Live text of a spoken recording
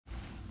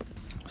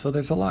So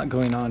there's a lot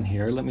going on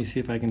here. Let me see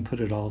if I can put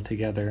it all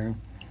together.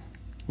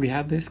 We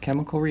have this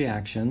chemical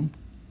reaction,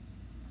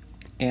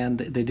 and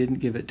they didn't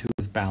give it to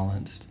us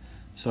balanced.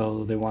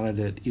 So they wanted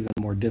it even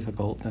more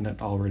difficult than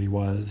it already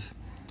was.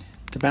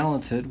 To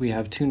balance it, we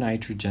have 2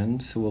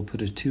 nitrogens, so we'll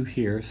put a 2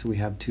 here, so we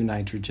have 2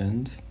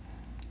 nitrogens.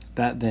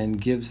 That then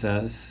gives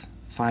us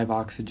 5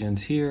 oxygens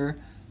here.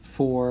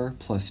 4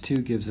 plus 2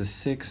 gives us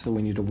 6, so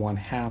we need a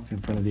 1/2 in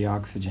front of the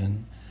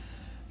oxygen.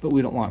 But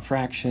we don't want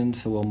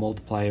fractions, so we'll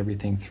multiply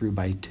everything through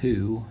by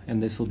 2,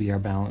 and this will be our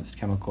balanced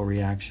chemical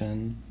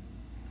reaction.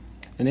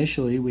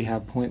 Initially, we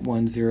have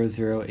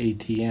 0.100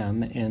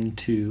 atm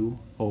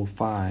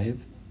N2O5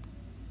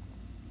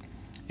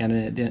 and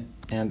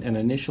an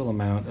initial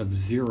amount of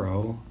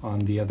 0 on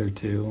the other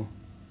two.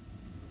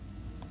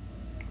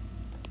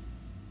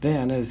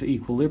 Then as the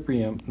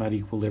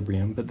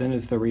then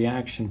as the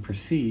reaction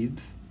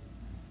proceeds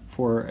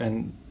for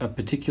a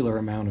particular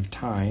amount of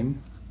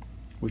time,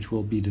 which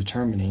we'll be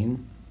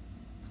determining,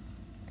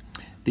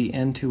 the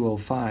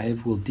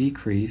N2O5 will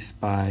decrease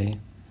by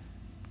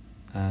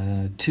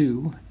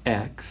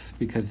 2x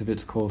because of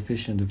its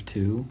coefficient of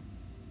 2,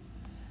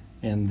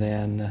 and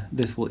then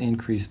this will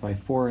increase by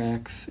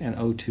 4x, and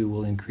O2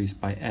 will increase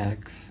by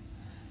x.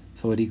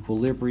 So at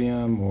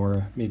equilibrium,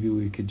 or maybe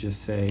we could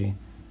just say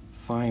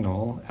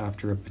final,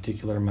 after a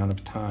particular amount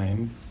of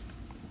time,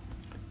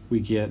 we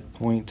get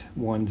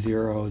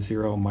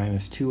 0.100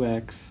 minus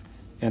 2x,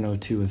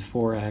 NO2 is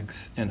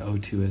 4x, and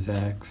O2 is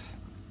x.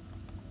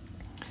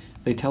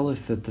 They tell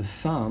us that the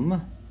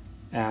sum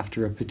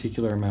after a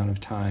particular amount of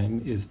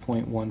time is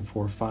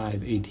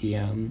 0.145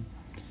 atm.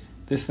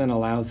 This then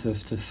allows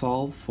us to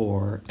solve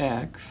for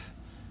x,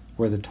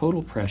 where the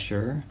total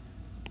pressure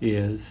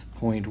is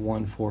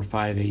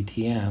 0.145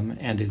 atm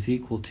and is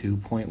equal to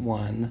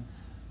 0.1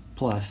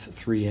 plus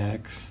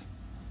 3x.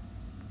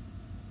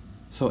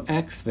 So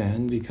x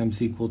then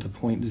becomes equal to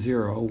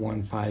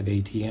 0.015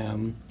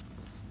 atm.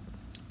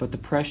 But the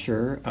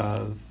pressure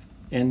of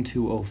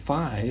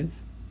N2O5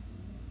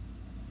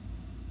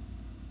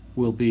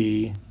 will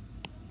be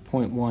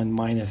 0.1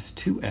 minus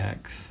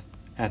 2x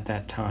at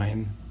that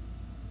time,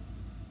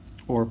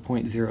 or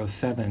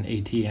 0.07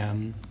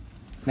 atm.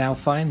 Now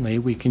finally,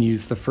 we can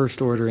use the first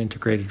order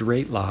integrated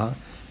rate law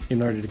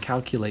in order to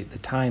calculate the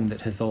time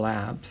that has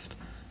elapsed.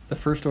 The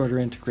first order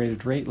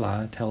integrated rate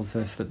law tells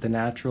us that the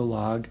natural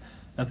log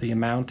of the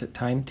amount at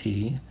time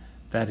t,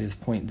 that is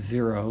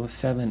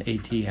 0.07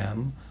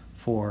 atm,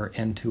 for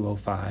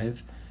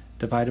N2O5,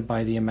 divided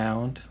by the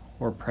amount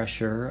or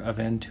pressure of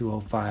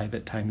N2O5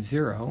 at time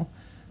 0,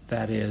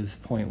 that is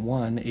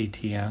 0.1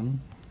 atm,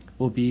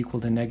 will be equal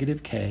to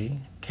negative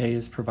k. K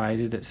is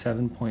provided at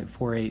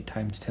 7.48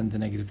 times 10 to the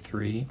negative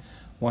 3,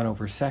 1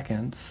 over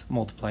seconds,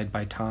 multiplied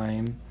by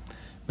time.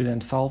 We then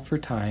solve for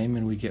time,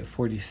 and we get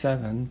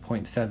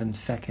 47.7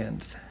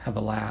 seconds have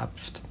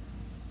elapsed.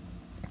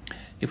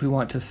 If we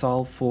want to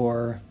solve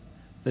for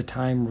the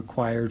time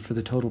required for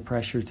the total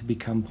pressure to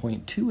become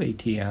 0.2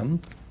 atm,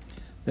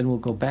 then we'll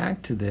go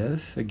back to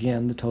this.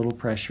 Again, the total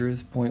pressure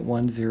is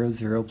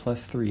 0.100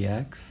 plus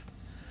 3x.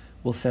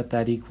 We'll set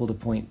that equal to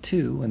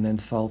 0.2 and then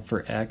solve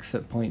for x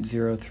at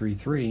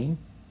 0.033.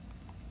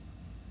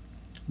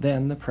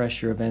 Then the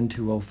pressure of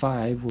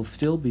N2O5 will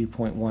still be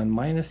 0.1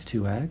 minus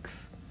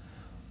 2x,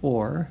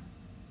 or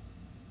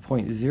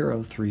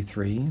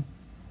 0.033.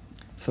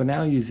 So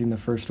now, using the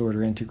first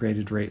order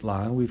integrated rate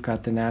law, we've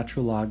got the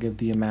natural log of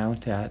the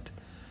amount at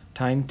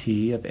time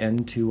t of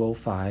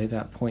N2O5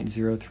 at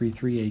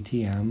 0.033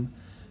 atm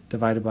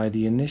divided by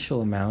the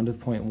initial amount of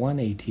 0.1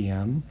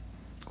 atm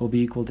will be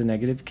equal to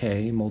negative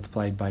k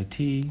multiplied by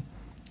t,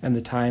 and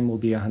the time will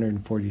be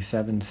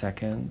 147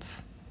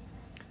 seconds.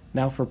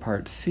 Now for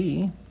part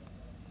C,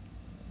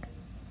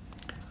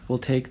 we'll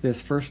take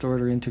this first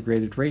order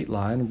integrated rate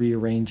law and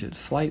rearrange it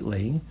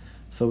slightly.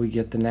 So we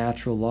get the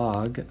natural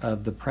log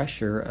of the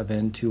pressure of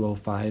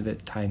N2O5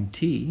 at time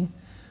t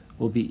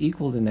will be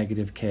equal to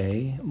negative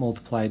k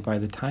multiplied by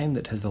the time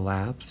that has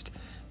elapsed.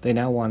 They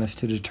now want us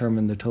to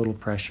determine the total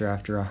pressure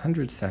after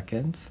 100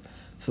 seconds,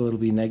 so it'll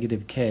be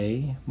negative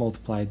k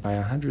multiplied by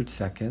 100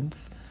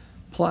 seconds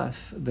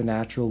plus the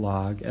natural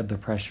log of the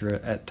pressure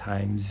at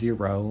time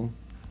 0.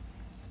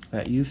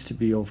 That used to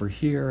be over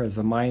here as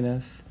a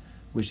minus,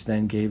 which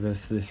then gave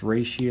us this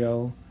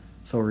ratio.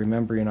 So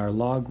remembering our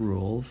log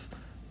rules,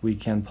 we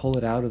can pull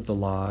it out of the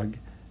log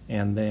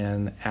and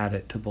then add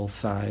it to both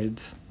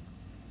sides.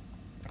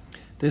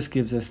 This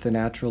gives us the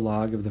natural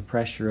log of the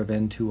pressure of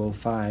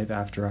N2O5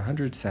 after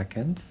 100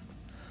 seconds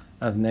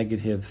of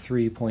negative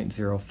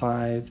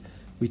 3.05.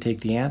 We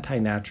take the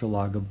anti-natural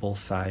log of both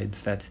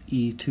sides, that's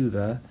e to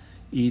the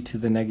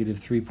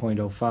negative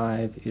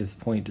 3.05 is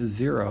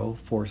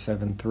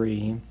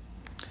 0.0473.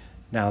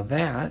 Now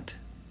that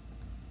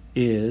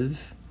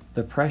is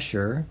the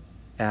pressure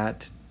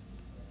at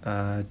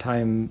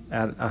time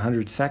at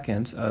 100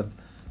 seconds of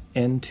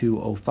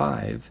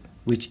N2O5,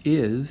 which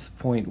is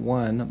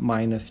 0.1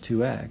 minus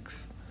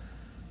 2x.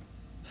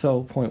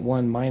 So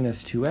 0.1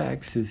 minus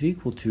 2x is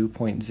equal to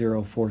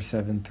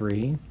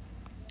 0.0473,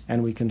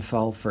 and we can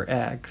solve for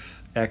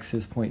x. X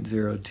is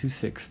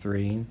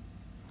 0.0263.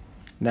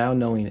 Now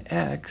knowing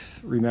x,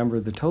 remember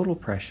the total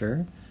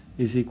pressure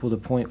is equal to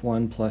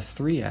 0.1 plus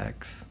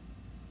 3x.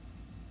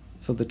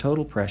 So the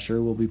total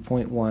pressure will be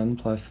 0.1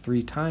 plus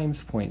 3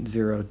 times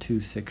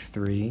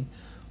 0.0263,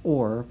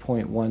 or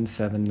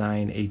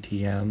 0.179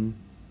 atm.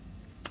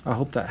 I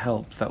hope that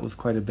helps. That was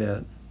quite a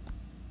bit.